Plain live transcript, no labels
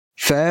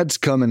Fads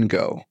come and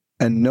go,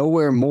 and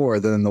nowhere more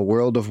than in the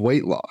world of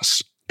weight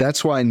loss.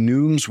 That's why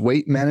Noom's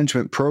weight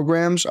management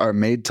programs are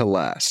made to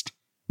last.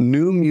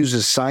 Noom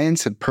uses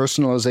science and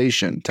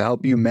personalization to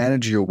help you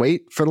manage your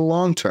weight for the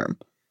long term.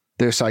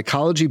 Their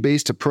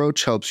psychology-based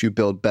approach helps you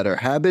build better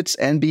habits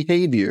and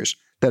behaviors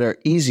that are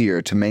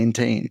easier to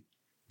maintain.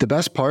 The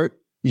best part?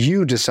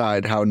 You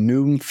decide how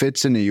Noom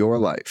fits into your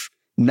life,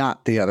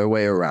 not the other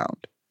way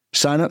around.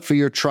 Sign up for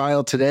your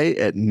trial today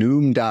at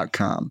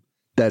Noom.com.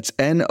 That's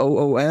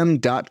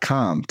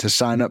Noom.com to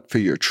sign up for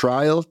your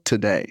trial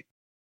today.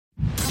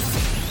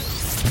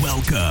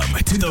 Welcome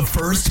to the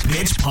First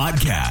Pitch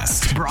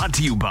Podcast, brought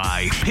to you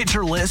by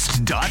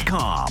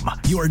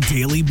PitcherList.com, your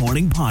daily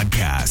morning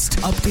podcast,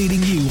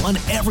 updating you on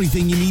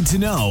everything you need to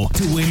know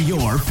to win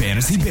your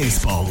fantasy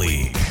baseball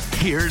league.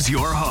 Here's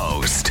your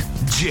host,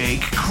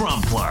 Jake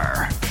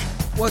Crumpler.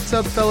 What's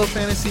up, fellow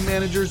fantasy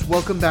managers?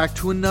 Welcome back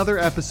to another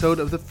episode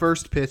of the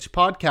First Pitch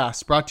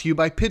Podcast, brought to you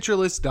by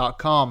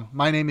PitcherList.com.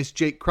 My name is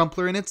Jake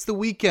Crumpler, and it's the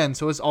weekend,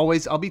 so as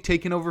always, I'll be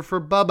taking over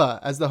for Bubba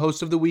as the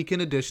host of the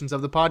weekend editions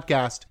of the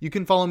podcast. You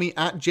can follow me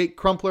at Jake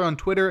Crumpler on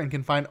Twitter and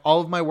can find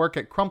all of my work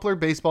at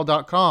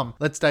CrumplerBaseball.com.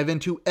 Let's dive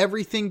into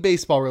everything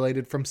baseball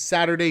related from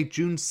Saturday,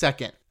 June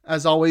 2nd.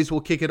 As always,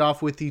 we'll kick it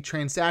off with the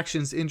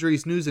transactions,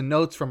 injuries, news, and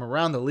notes from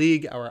around the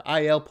league. Our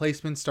IL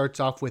placement starts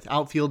off with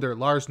outfielder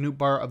Lars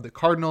Nootbaar of the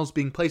Cardinals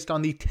being placed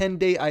on the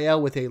 10-day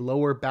IL with a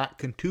lower back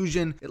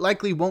contusion. It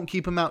likely won't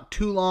keep him out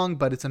too long,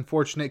 but it's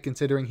unfortunate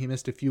considering he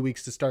missed a few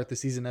weeks to start the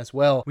season as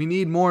well. We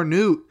need more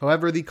Noot.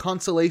 However, the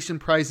consolation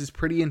prize is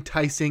pretty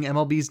enticing.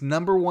 MLB's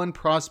number one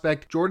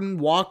prospect, Jordan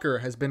Walker,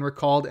 has been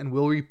recalled and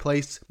will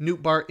replace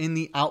Nootbaar in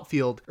the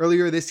outfield.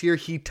 Earlier this year,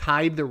 he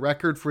tied the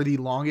record for the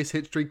longest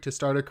hit streak to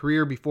start a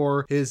career before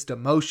his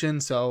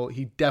demotion, so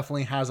he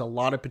definitely has a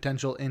lot of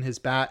potential in his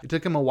bat. It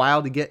took him a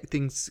while to get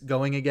things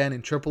going again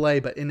in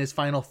AAA, but in his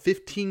final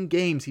 15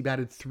 games, he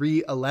batted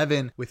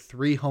 .311 with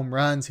 3 home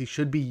runs. He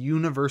should be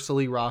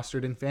universally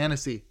rostered in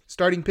fantasy.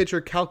 Starting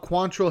pitcher Cal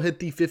Quantrill hit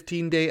the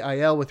 15-day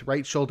IL with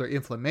right shoulder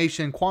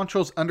inflammation.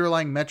 Quantrill's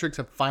underlying metrics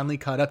have finally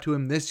caught up to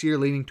him this year,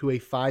 leading to a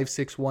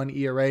 5.61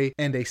 ERA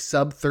and a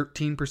sub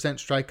 13%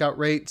 strikeout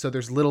rate, so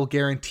there's little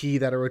guarantee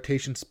that a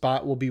rotation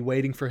spot will be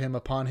waiting for him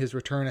upon his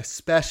return,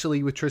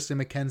 especially with Tristan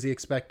McKenzie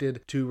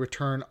expected to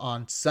return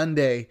on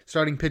Sunday.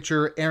 Starting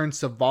pitcher Aaron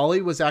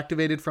Savali was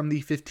activated from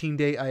the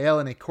 15-day IL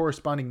in a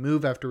corresponding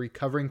move after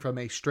recovering from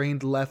a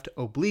strained left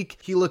oblique.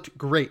 He looked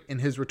great in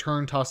his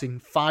return, tossing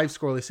 5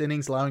 scoreless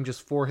innings, allowing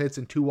just 4 hits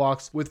and 2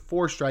 walks with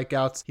 4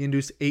 strikeouts. He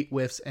induced 8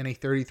 whiffs and a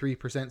 33%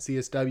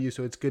 CSW,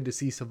 so it's good to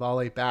see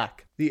Savali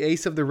back. The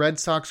ace of the Red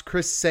Sox,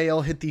 Chris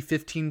Sale, hit the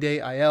 15-day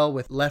IL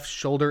with left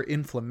shoulder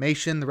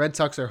inflammation. The Red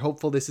Sox are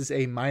hopeful this is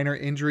a minor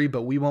injury,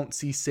 but we won't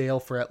see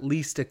Sale for at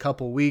least a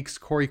couple weeks.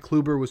 Corey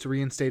Kluber was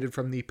reinstated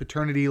from the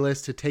paternity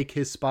list to take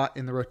his spot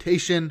in the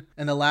rotation.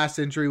 And the last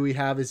injury we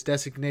have is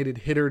designated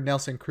hitter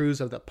Nelson Cruz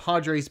of the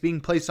Padres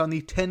being placed on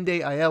the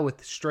 10-day IL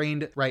with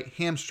strained right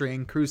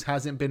hamstring. Cruz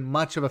hasn't been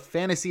much of a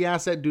fantasy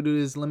asset due to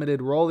his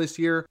limited role this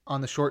year on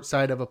the short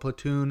side of a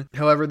platoon.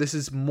 However, this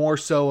is more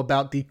so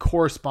about the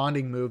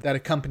corresponding move that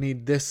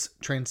accompanied this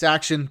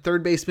transaction.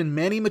 Third baseman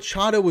Manny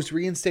Machado was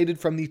reinstated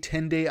from the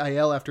 10-day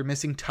IL after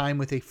missing time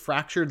with a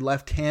fractured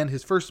left hand.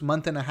 His first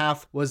month and a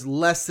half was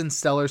less than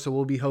stellar, so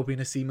we'll be hoping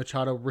to see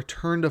Machado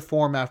return to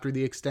form after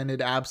the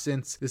extended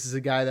absence. This is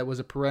a guy that was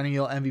a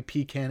perennial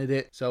MVP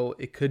candidate, so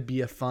it could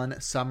be a fun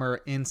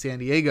summer in San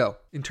Diego.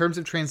 In terms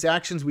of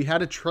transactions, we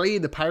had a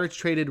trade. The Pirates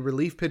traded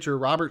relief pitcher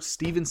Robert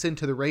Stevenson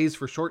to the Rays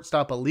for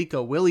shortstop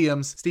Alika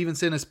Williams.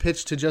 Stevenson has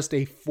pitched to just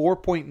a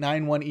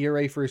 4.91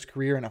 ERA for his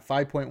career and a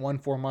 5.14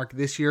 mark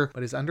this year,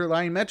 but his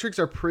underlying metrics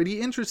are pretty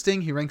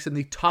interesting. He ranks in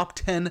the top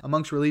 10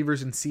 amongst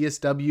relievers in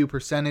CSW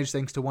percentage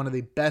thanks to one of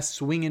the best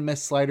swing and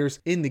miss sliders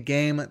in the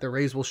game. The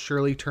Rays will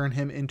surely turn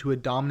him into a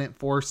dominant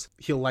force.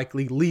 He'll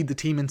likely lead the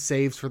team in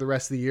saves for the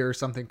rest of the year or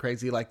something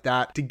crazy like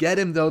that. To get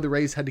him, though, the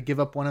Rays had to give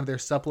up one of their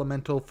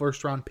supplemental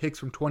first-round picks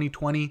from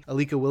 2020.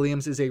 Alika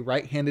Williams is a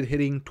right-handed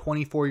hitting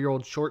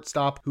 24-year-old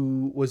shortstop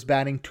who was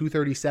batting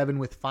 .237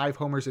 with 5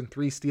 homers and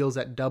 3 steals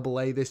at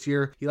AA this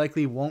year. He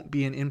likely won't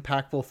be an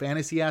impactful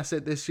fantasy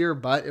asset this year,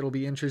 but it'll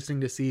be interesting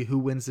to see who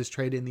wins this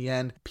trade in the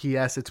end.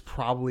 P.S. It's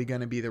probably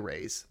going to be the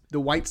Rays. The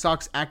White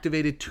Sox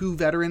activated 2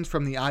 veterans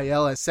from the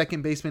IL as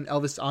second baseman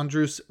Elvis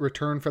Andrus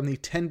returned from the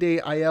 10-day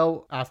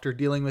IL after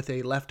dealing with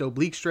a left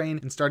oblique strain,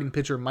 and starting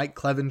pitcher Mike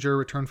Clevinger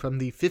returned from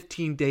the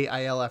 15-day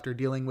IL after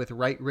dealing with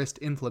right wrist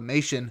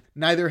inflammation.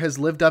 Neither has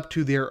lived up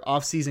to their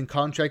offseason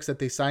contracts that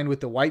they signed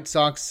with the White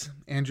Sox.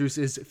 Andrus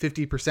is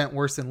 50%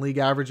 worse than league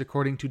average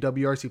according to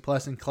WRC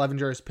Plus, and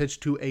Clevinger has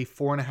pitched to a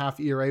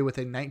 4.5 ERA with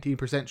a 19%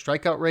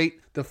 strikeout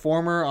rate. The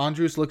former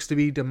Andrus looks to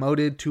be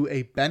demoted to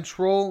a bench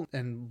role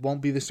and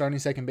won't be the starting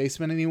second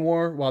baseman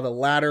anymore, while the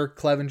latter,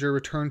 Clevinger,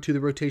 returned to the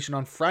rotation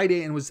on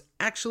Friday and was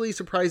actually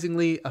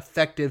surprisingly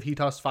effective. He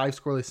tossed 5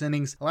 scoreless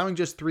innings, allowing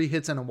just 3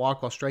 hits and a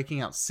walk while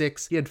striking out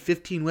 6. He had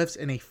 15 whiffs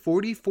and a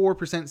 44%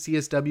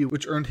 CSW,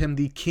 which earned him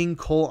the King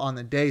Cole on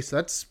the day. So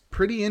that's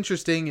pretty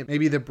interesting.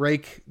 Maybe the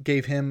break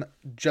gave him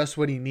just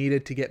what he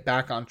needed to get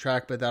back on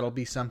track, but that'll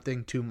be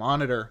something to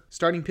monitor.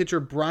 Starting pitcher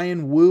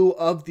Bryan Woo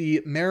of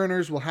the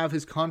Mariners will have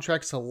his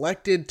contract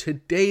selected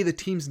today. The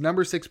team's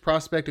number 6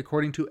 prospect,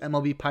 according to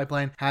MLB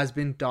Pipeline, has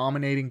been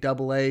dominating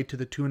Double-A to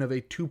the tune of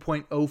a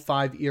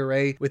 2.05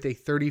 ERA with a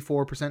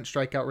 34%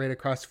 strikeout rate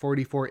across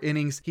 44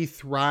 innings. He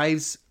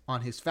thrives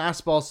on his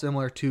fastball,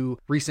 similar to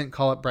recent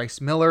call-up Bryce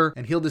Miller,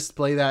 and he'll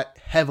display that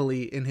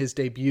heavily in his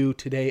debut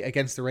today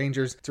against the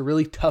Rangers. It's a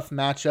really tough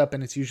matchup,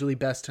 and it's usually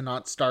best to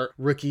not start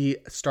rookie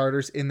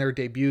starters in their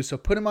debut, so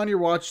put him on your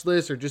watch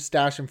list or just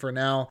stash him for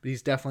now. But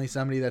he's definitely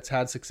somebody that's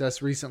had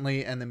success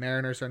recently, and the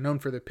Mariners are known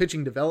for their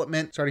pitching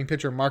development. Starting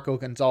pitcher Marco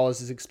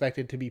Gonzalez is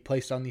expected to be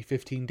placed on the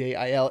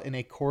 15-day IL in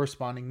a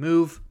corresponding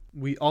move.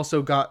 We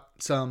also got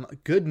some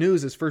good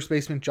news as first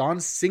baseman Jon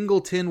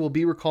Singleton will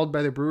be recalled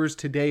by the Brewers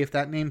today. If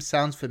that name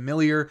sounds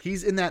familiar,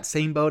 he's in that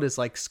same boat as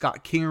like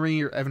Scott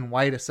Kingery or Evan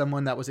White, as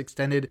someone that was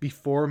extended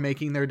before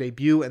making their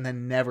debut and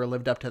then never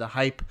lived up to the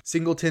hype.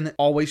 Singleton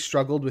always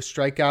struggled with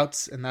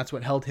strikeouts, and that's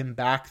what held him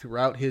back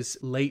throughout his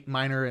late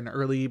minor and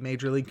early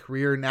major league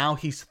career. Now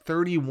he's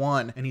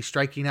 31 and he's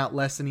striking out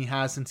less than he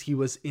has since he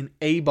was in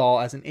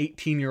A-ball as an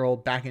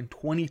 18-year-old back in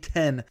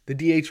 2010.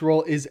 The DH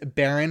role is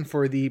barren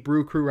for the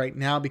Brew Crew right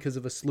now because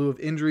of a slew of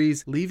injuries,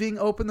 leaving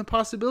open the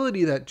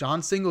possibility that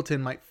Jon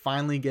Singleton might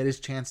finally get his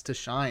chance to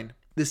shine.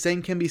 The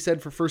same can be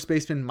said for first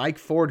baseman Mike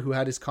Ford, who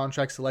had his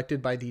contract selected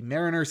by the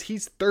Mariners.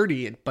 He's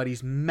 30, but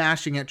he's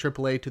mashing at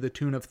AAA to the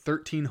tune of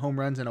 13 home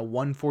runs and a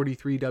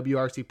 143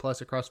 WRC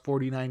plus across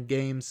 49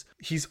 games.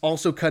 He's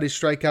also cut his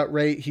strikeout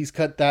rate. He's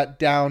cut that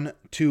down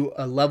to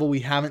a level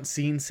we haven't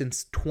seen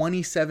since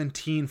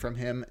 2017 from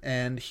him,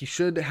 and he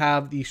should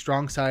have the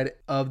strong side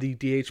of the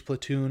DH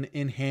platoon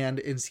in hand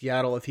in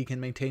Seattle if he can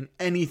maintain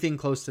anything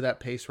close to that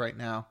pace right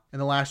now. And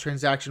the last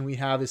transaction we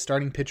have is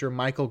starting pitcher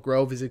Michael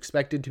Grove is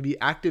expected to be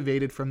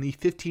activated from the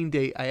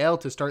 15-day IL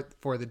to start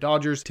for the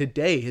Dodgers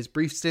today. His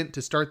brief stint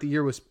to start the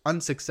year was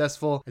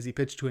unsuccessful as he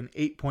pitched to an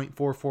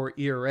 8.44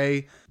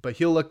 ERA, but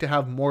he'll look to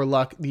have more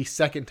luck the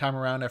second time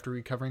around after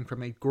recovering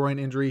from a groin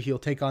injury. He'll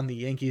take on the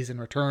Yankees in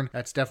return.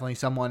 That's definitely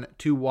someone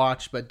to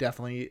watch, but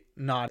definitely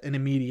not an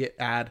immediate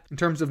add. In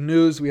terms of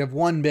news, we have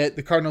one bit.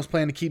 The Cardinals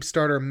plan to keep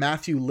starter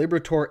Matthew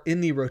Liberatore in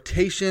the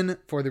rotation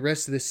for the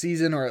rest of the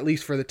season, or at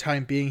least for the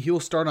time being. He will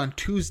start on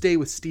Tuesday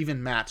with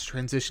Steven Matz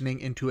transitioning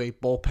into a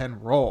bullpen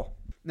role.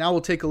 Now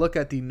we'll take a look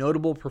at the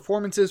notable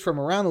performances from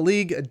around the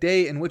league, a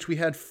day in which we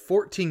had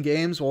 14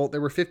 games. Well, there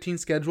were 15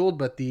 scheduled,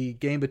 but the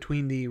game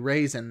between the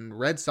Rays and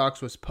Red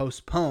Sox was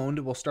postponed.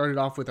 We'll start it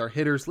off with our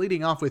hitters,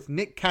 leading off with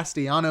Nick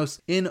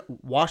Castellanos in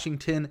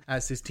Washington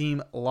as his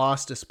team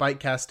lost despite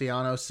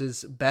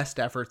Castellanos' best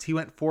efforts. He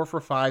went 4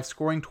 for 5,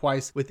 scoring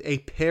twice with a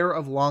pair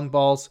of long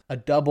balls, a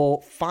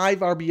double, 5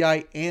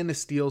 RBI, and a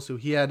steal. So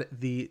he had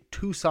the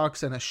 2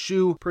 socks and a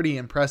shoe. Pretty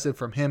impressive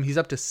from him. He's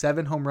up to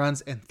 7 home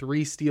runs and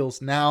 3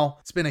 steals now.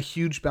 It's been a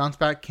huge bounce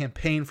back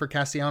campaign for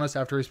Castellanos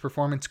after his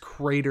performance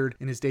cratered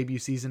in his debut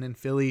season in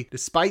Philly.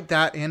 Despite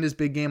that and his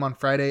big game on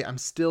Friday, I'm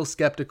still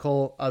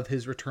skeptical of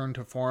his return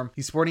to form.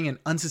 He's sporting an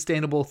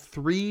unsustainable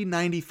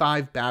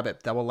 .395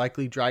 BABIP that will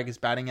likely drag his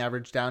batting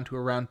average down to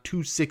around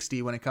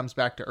 .260 when it comes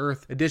back to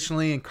earth.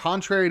 Additionally, and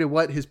contrary to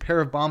what his pair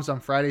of bombs on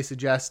Friday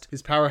suggest,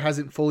 his power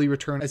hasn't fully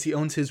returned as he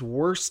owns his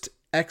worst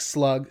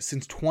X-Slug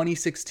since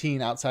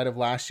 2016 outside of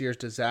last year's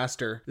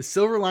disaster. The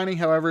silver lining,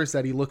 however, is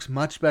that he looks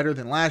much better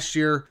than last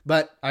year,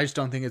 but I just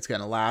don't think it's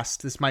going to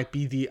last. This might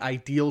be the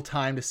ideal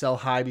time to sell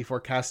high before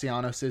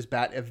Castellanos'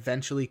 bat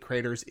eventually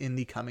craters in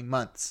the coming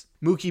months.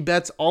 Mookie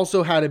Betts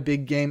also had a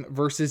big game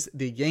versus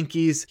the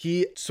Yankees.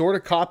 He sort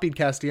of copied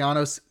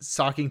Castellanos,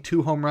 socking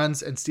 2 home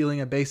runs and stealing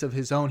a base of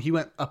his own. He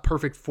went a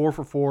perfect 4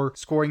 for 4,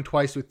 scoring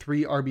twice with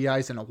 3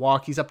 RBIs and a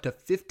walk. He's up to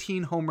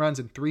 15 home runs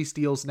and 3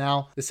 steals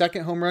now. The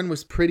second home run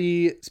was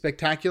pretty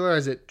spectacular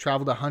as it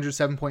traveled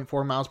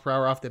 107.4 miles per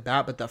hour off the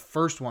bat, but the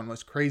first one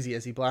was crazy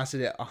as he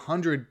blasted it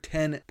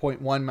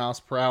 110.1 miles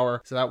per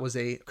hour. So that was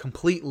a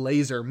complete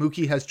laser.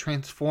 Mookie has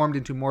transformed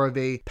into more of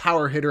a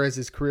power hitter as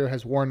his career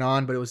has worn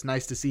on, but it was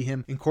nice to see him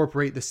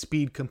incorporate the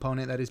speed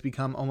component that has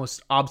become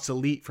almost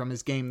obsolete from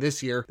his game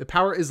this year. The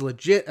power is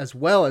legit, as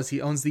well as he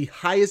owns the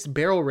highest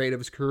barrel rate of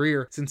his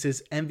career since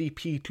his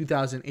MVP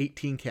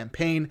 2018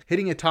 campaign.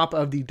 Hitting atop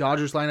of the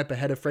Dodgers lineup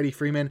ahead of Freddie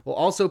Freeman will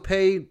also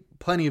pay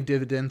plenty of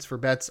dividends for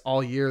Betts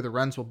all year. The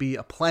runs will be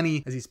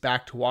aplenty as he's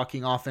back to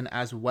walking often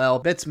as well.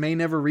 Betts may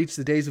never reach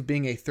the days of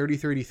being a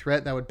 30-30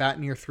 threat that would bat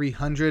near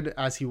 300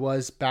 as he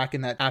was back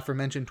in that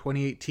aforementioned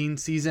 2018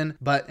 season,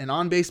 but an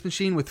on-base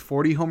machine with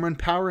 40 home run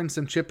power and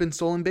some chip and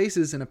stolen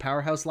bases in a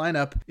powerhouse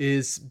lineup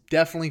is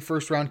definitely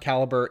first-round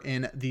caliber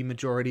in the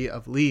majority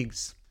of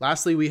leagues.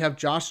 Lastly, we have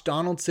Josh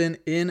Donaldson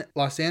in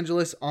Los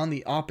Angeles on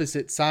the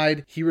opposite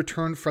side. He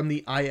returned from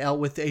the IL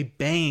with a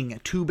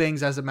bang, 2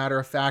 bangs as a matter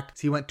of fact.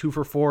 He went 2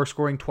 for 4,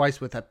 scoring twice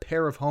with a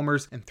pair of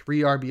homers and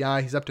 3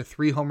 RBI. He's up to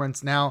 3 home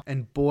runs now,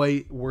 and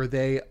boy, were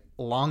they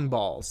long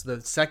balls.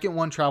 The second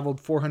one traveled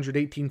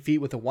 418 feet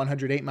with a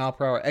 108 mile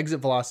per hour exit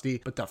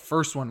velocity, but the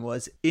first one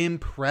was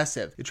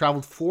impressive. It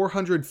traveled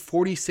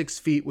 446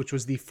 feet, which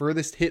was the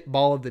furthest hit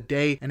ball of the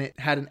day, and it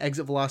had an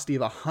exit velocity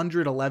of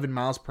 111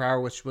 miles per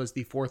hour, which was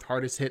the fourth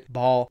hardest hit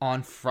ball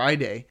on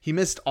Friday. He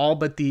missed all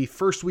but the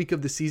first week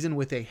of the season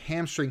with a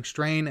hamstring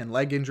strain, and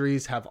leg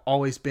injuries have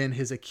always been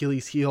his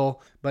Achilles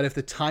heel. But if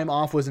the time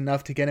off was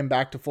enough to get him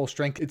back to full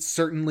strength, it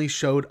certainly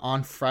showed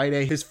on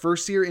Friday. His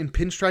first year in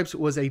pinstripes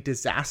was a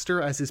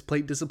disaster as his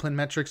plate discipline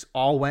metrics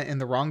all went in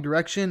the wrong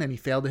direction, and he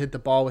failed to hit the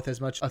ball with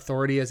as much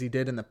authority as he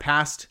did in the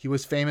past. He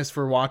was famous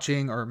for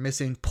watching or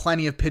missing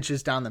plenty of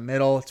pitches down the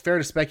middle. It's fair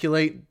to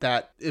speculate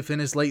that if in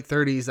his late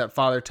 30s that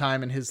Father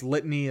Time and his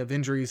litany of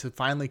injuries had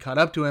finally caught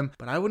up to him,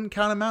 but I wouldn't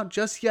count him out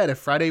just yet. If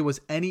Friday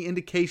was any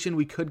indication,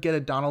 we could get a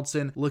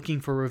Donaldson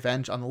looking for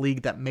revenge on the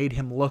league that made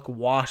him look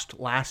washed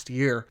last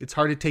year. It's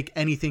hard to take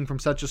anything from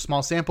such a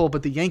small sample,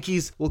 but the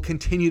Yankees will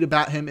continue to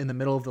bat him in the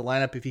middle of the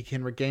lineup if he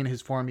can regain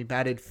his form. He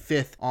batted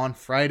 5th on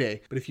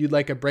Friday. But if you'd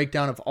like a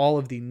breakdown of all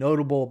of the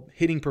notable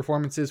hitting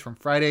performances from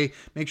Friday,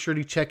 make sure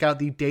to check out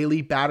the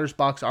daily Batters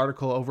Box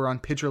article over on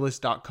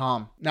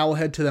PitcherList.com. Now we'll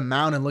head to the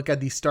mound and look at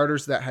the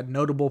starters that had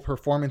notable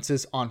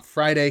performances on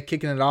Friday,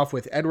 kicking it off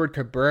with Edward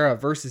Cabrera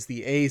versus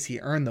the A's. He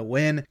earned the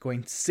win,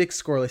 going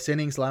 6 scoreless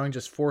innings, allowing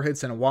just 4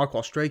 hits and a walk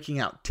while striking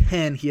out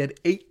 10. He had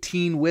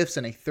 18 whiffs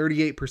and a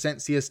 38%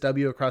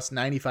 CSW across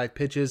 95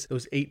 pitches.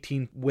 Those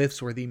 18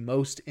 whiffs were the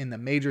most in the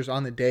majors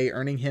on the day,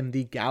 earning him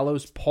the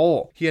gallows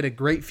pole. He had a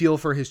great feel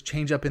for his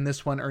changeup in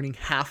this one, earning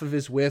half of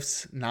his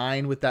whiffs,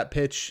 9 with that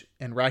pitch,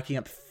 and racking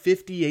up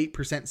 58%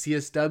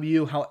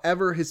 CSW.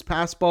 However, his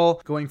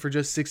fastball going for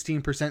just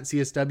 16%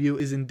 CSW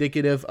is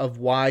indicative of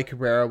why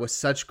Cabrera was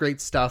such great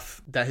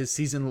stuff that his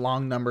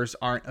season-long numbers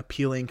aren't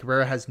appealing.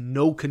 Cabrera has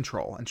no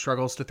control and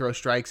struggles to throw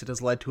strikes. It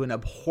has led to an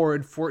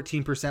abhorrent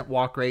 14%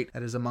 walk rate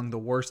that is among the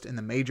worst in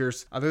the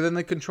majors. Other than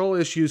the control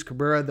issues,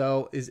 Cabrera,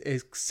 though, is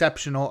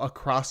exceptional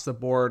across the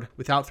board.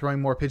 Without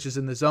throwing more pitches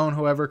in the zone,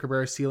 however,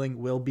 Cabrera's ceiling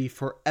will be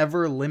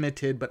forever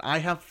limited, but I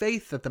have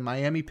faith that the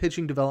Miami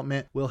pitching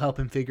development will help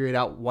him figure it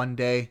out one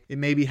day. It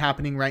may be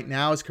happening right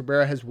now as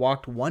Cabrera has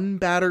walked one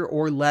batter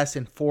or less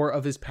in 4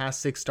 of his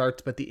past 6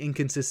 starts, but the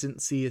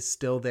inconsistency is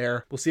still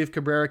there. We'll see if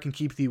Cabrera can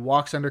keep the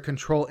walks under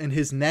control in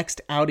his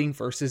next outing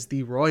versus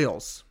the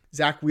Royals.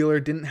 Zach Wheeler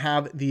didn't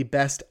have the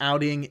best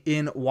outing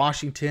in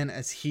Washington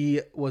as he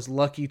was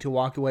lucky to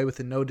walk away with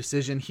a no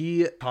decision.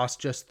 He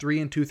tossed just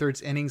 3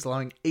 2/3 innings,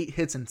 allowing 8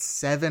 hits and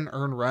 7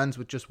 earned runs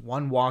with just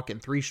 1 walk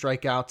and 3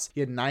 strikeouts.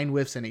 He had 9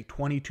 whiffs and a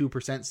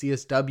 22%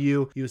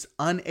 CSW. He was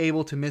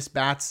unable to miss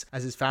bats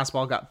as his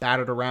fastball got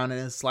batted around and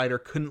his slider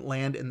couldn't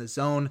land in the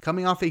zone.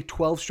 Coming off a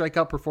 12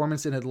 strikeout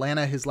performance in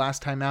Atlanta his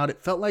last time out,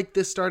 it felt like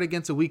this start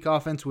against a weak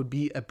offense would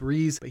be a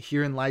breeze, but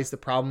herein lies the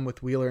problem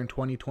with Wheeler in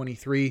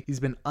 2023.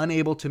 He's been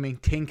unable to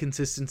maintain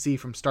consistency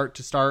from start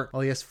to start.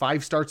 While he has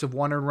 5 starts of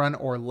 1 earned run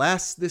or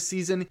less this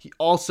season, he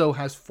also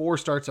has 4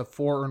 starts of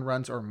 4 earned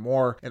runs or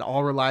more. It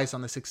all relies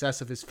on the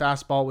success of his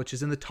fastball, which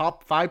is in the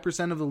top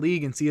 5% of the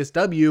league in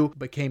CSW,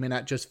 but came in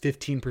at just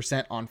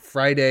 15% on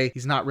Friday.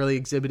 He's not really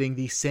exhibiting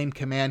the same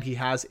command he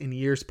has in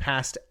years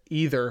past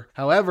either.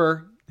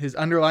 However, his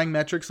underlying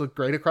metrics look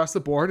great across the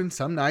board, and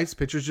some nights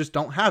pitchers just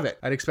don't have it.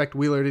 I'd expect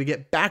Wheeler to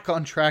get back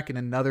on track in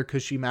another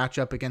cushy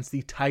matchup against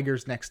the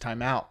Tigers next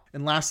time out.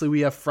 And lastly,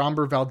 we have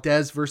Framber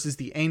Valdez versus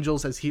the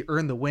Angels as he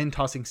earned the win,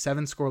 tossing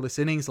 7 scoreless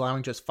innings,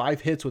 allowing just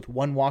 5 hits with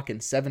 1 walk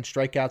and 7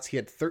 strikeouts. He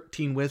had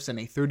 13 whiffs and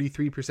a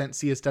 33%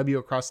 CSW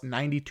across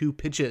 92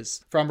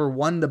 pitches. Framber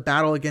won the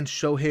battle against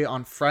Shohei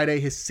on Friday.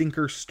 His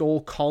sinker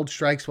stole called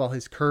strikes while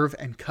his curve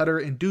and cutter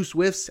induced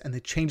whiffs, and the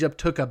changeup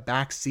took a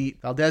back seat.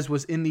 Valdez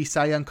was in the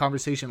Cy Young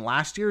conversation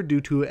last year due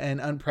to an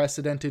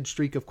unprecedented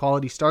streak of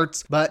quality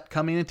starts, but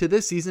coming into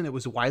this season, it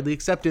was widely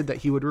accepted that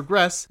he would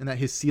regress and that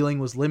his ceiling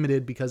was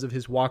limited because of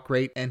his walk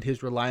rate and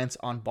his reliance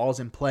on balls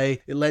in play.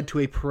 It led to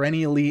a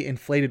perennially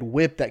inflated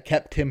whip that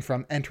kept him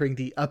from entering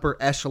the upper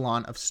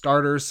echelon of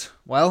starters.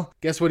 Well,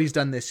 guess what he's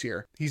done this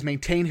year? He's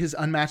maintained his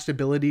unmatched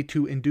ability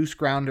to induce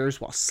grounders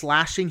while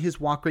slashing his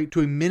walk rate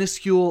to a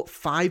minuscule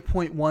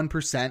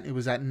 5.1%. It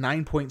was at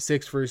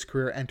 9.6 for his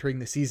career entering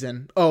the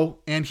season. Oh,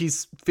 and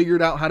he's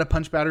figured out how to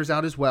punch batters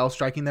out as well,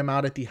 striking them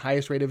out at the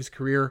highest rate of his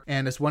career.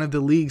 And as one of the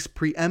league's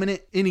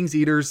preeminent innings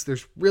eaters,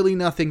 there's really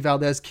nothing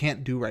Valdez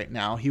can't do right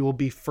now. He will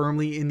be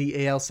firmly in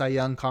the AL Cy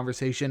Young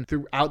conversation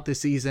throughout the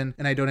season,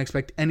 and I don't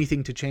expect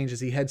anything to change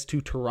as he heads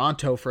to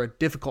Toronto for a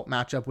difficult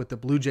matchup with the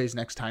Blue Jays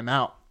next time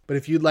out. But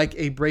if you'd like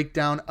a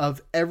breakdown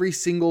of every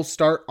single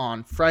start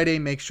on Friday,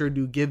 make sure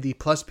to give the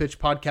Plus Pitch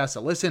podcast a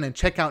listen and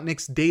check out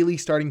Nick's daily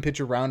starting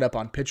pitcher roundup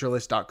on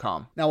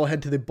PitcherList.com. Now we'll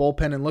head to the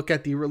bullpen and look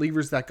at the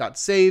relievers that got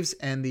saves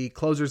and the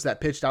closers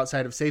that pitched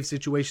outside of save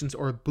situations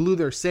or blew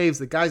their saves.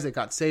 The guys that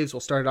got saves,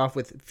 we'll start off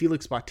with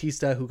Felix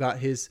Bautista, who got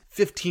his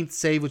 15th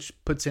save, which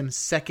puts him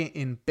second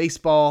in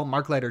baseball.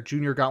 Mark Leiter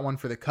Jr. got one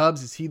for the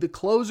Cubs. Is he the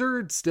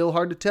closer? It's still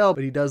hard to tell,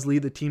 but he does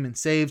lead the team in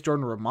saves.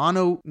 Jordan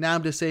Romano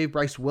nabbed a save.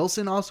 Bryce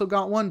Wilson also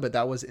got one. but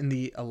that was in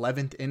the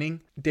 11th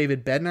inning.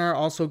 David Bednar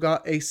also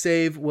got a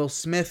save. Will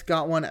Smith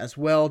got one as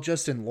well.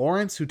 Justin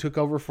Lawrence, who took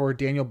over for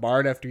Daniel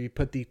Bard after he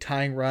put the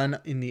tying run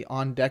in the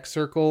on-deck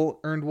circle,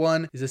 earned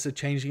one. Is this a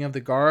changing of the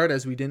guard,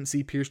 as we didn't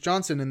see Pierce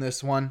Johnson in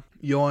this one?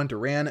 Yohan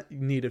Duran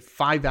needed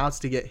 5 outs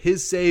to get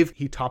his save.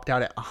 He topped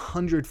out at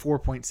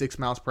 104.6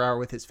 miles per hour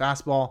with his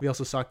fastball. We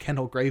also saw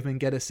Kendall Graveman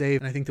get a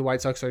save, and I think the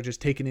White Sox are just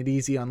taking it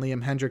easy on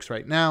Liam Hendricks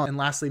right now. And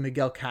lastly,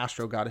 Miguel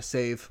Castro got a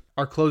save.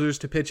 Our closers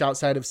to pitch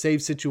outside of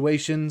save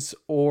situations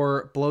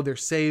or below their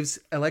saves: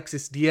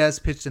 Alexis Diaz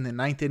pitched in the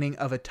 9th inning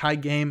of a tie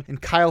game,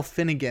 and Kyle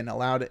Finnegan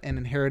allowed an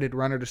inherited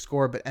runner to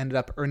score but ended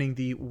up earning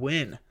the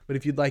win. But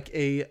if you'd like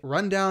a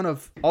rundown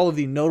of all of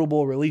the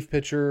notable relief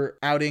pitcher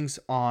outings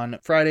on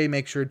Friday,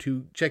 make sure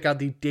to check out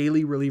the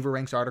daily reliever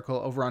ranks article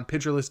over on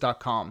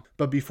pitcherlist.com.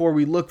 But before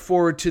we look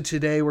forward to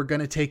today, we're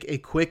going to take a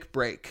quick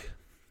break.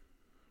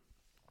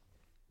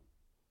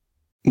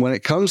 When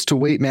it comes to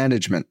weight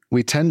management,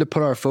 we tend to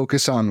put our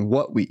focus on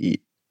what we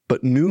eat,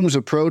 but Noom's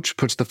approach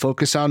puts the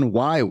focus on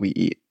why we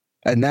eat,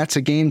 and that's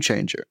a game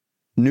changer.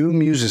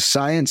 Noom uses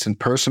science and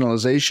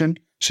personalization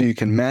so you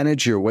can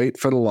manage your weight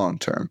for the long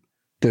term.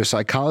 Their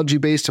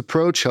psychology-based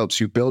approach helps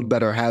you build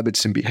better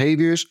habits and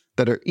behaviors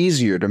that are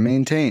easier to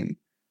maintain,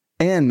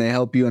 and they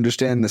help you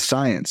understand the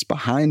science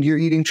behind your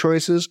eating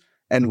choices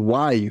and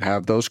why you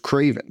have those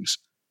cravings.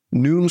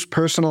 Noom's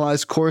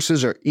personalized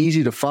courses are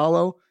easy to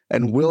follow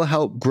and will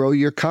help grow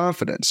your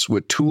confidence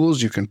with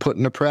tools you can put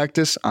into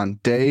practice on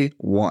day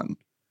one.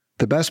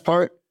 The best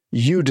part?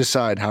 You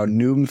decide how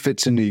Noom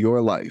fits into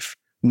your life,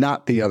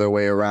 not the other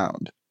way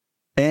around.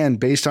 And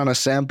based on a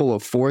sample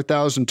of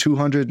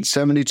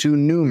 4,272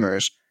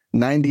 Noomers,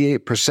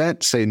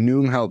 98% say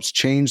Noom helps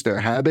change their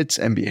habits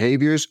and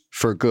behaviors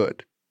for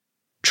good.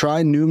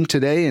 Try Noom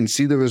today and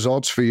see the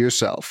results for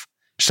yourself.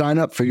 Sign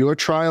up for your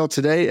trial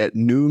today at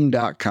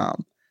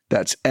Noom.com.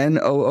 That's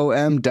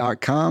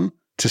Noom.com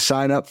to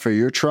sign up for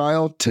your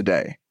trial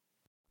today.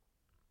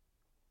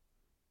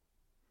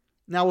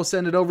 Now we'll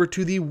send it over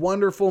to the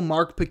wonderful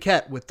Mark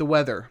Paquette with the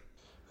weather.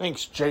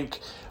 Thanks, Jake.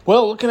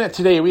 Well, looking at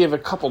today, we have a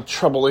couple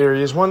trouble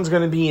areas. One's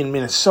going to be in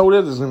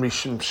Minnesota. There's going to be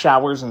some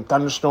showers and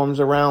thunderstorms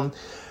around.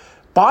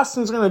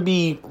 Boston's going to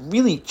be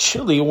really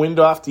chilly, wind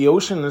off the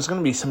ocean. There's going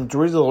to be some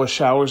drizzle or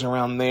showers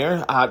around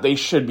there. They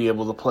should be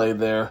able to play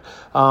there.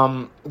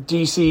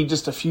 DC,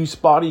 just a few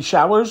spotty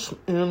showers,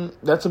 and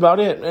that's about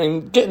it.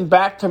 And getting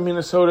back to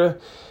Minnesota,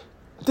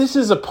 this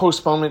is a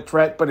postponement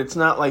threat, but it's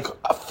not like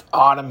an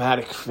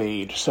automatic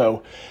fade.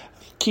 So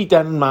keep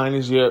that in mind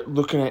as you're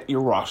looking at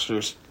your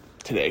rosters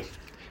today.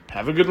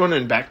 Have a good one,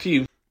 and back to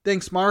you.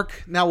 Thanks,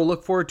 Mark. Now we'll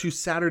look forward to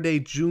Saturday,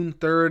 June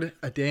 3rd,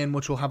 a day in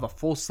which we'll have a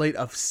full slate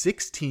of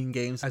 16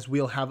 games, as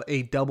we'll have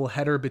a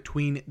doubleheader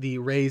between the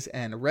Rays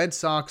and Red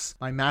Sox.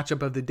 My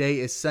matchup of the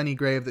day is Sonny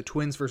Gray of the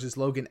Twins versus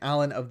Logan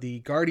Allen of the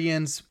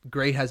Guardians.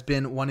 Gray has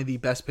been one of the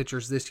best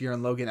pitchers this year,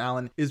 and Logan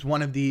Allen is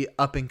one of the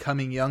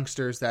up-and-coming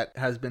youngsters that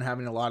has been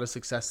having a lot of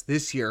success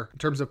this year. In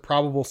terms of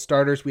probable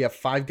starters, we have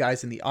 5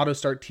 guys in the auto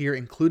start tier,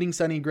 including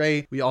Sonny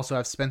Gray. We also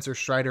have Spencer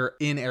Strider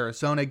in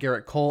Arizona,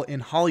 Garrett Cole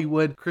in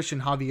Hollywood,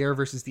 Christian Javier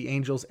versus the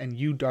Angels, and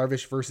Yu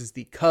Darvish versus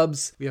the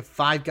Cubs. We have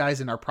 5 guys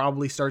in our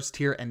probably starts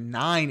tier and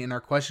 9 in our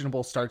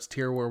questionable starts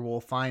tier, where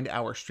we'll find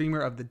our streamer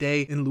of the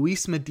day in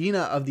Luis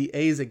Medina of the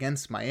A's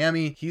against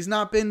Miami. He's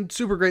not been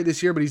super great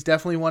this year, but he's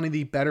definitely one of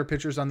the better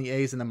pitchers on the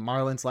A's, and the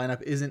Marlins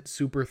lineup isn't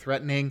super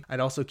threatening. I'd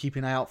also keep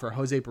an eye out for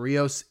Jose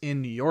Barrios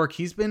in New York.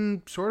 He's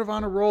been sort of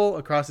on a roll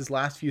across his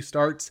last few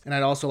starts, and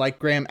I'd also like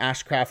Graham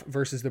Ashcraft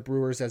versus the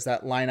Brewers, as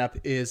that lineup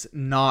is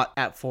not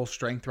at full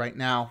strength right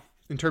now.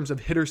 In terms of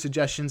hitter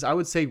suggestions, I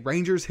would say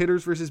Rangers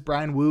hitters versus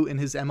Brian Wu in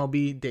his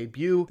MLB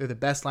debut. They're the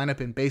best lineup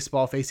in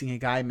baseball, facing a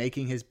guy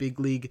making his big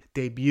league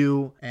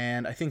debut.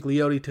 And I think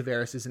Leody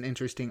Taveras is an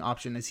interesting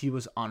option, as he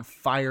was on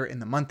fire in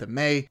the month of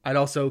May. I'd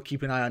also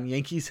keep an eye on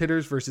Yankees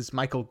hitters versus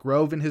Michael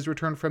Grove in his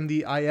return from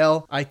the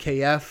IL.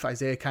 IKF,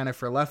 Isaiah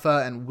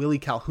Kiner-Falefa, and Willie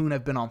Calhoun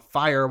have been on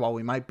fire, while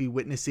we might be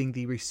witnessing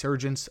the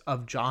resurgence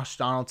of Josh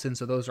Donaldson.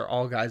 So those are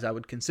all guys I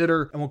would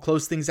consider. And we'll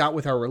close things out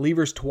with our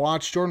relievers to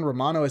watch. Jordan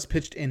Romano has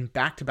pitched in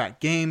back-to-back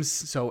games,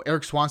 so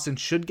Eric Swanson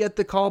should get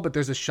the call, but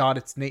there's a shot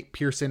it's Nate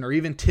Pearson or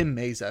even Tim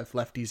Meza if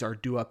lefties are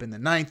due up in the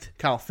 9th.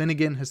 Kyle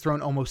Finnegan has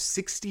thrown almost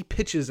 60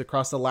 pitches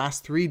across the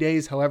last 3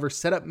 days. However,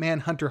 setup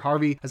man Hunter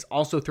Harvey has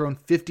also thrown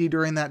 50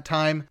 during that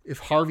time. If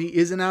Harvey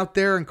isn't out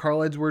there and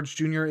Carl Edwards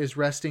Jr. is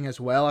resting as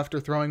well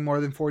after throwing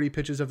more than 40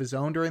 pitches of his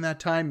own during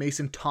that time,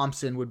 Mason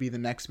Thompson would be the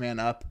next man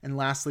up. And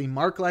lastly,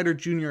 Mark Leiter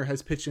Jr.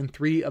 has pitched in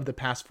 3 of the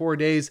past 4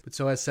 days, but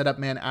so has setup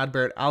man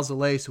Adbert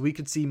Alzolay, so we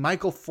could see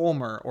Michael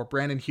Fulmer or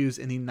Brandon Hughes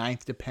in the 9th,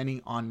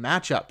 depending on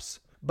matchups.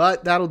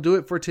 But that'll do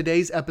it for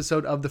today's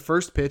episode of the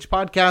First Pitch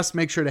Podcast.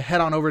 Make sure to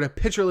head on over to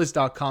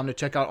PitcherList.com to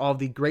check out all of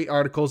the great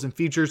articles and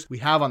features we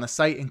have on the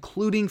site,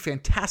 including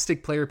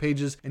fantastic player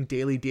pages and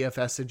daily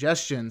DFS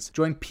suggestions.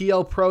 Join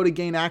PL Pro to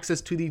gain access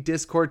to the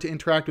Discord to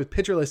interact with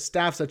PitcherList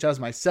staff such as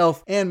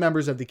myself and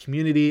members of the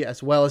community,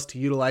 as well as to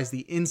utilize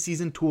the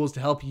in-season tools to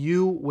help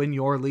you win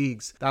your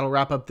leagues. That'll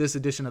wrap up this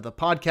edition of the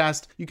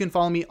podcast. You can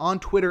follow me on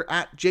Twitter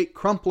at Jake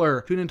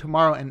Crumpler. Tune in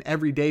tomorrow and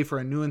every day for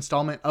a new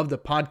installment of the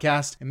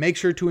podcast, and make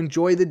sure to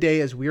enjoy the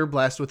day as we are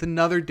blessed with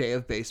another day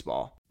of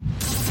baseball.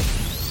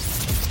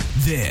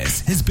 This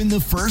has been the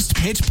First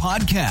Pitch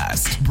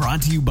Podcast,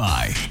 brought to you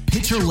by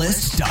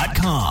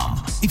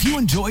PitcherList.com. If you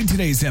enjoyed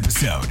today's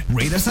episode,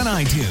 rate us on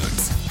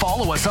iTunes,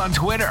 follow us on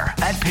Twitter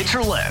at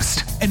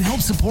PitcherList, and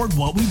help support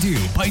what we do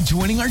by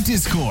joining our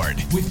Discord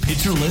with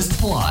PitcherList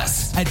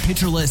Plus at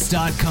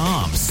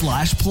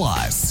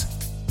PitcherList.com/plus.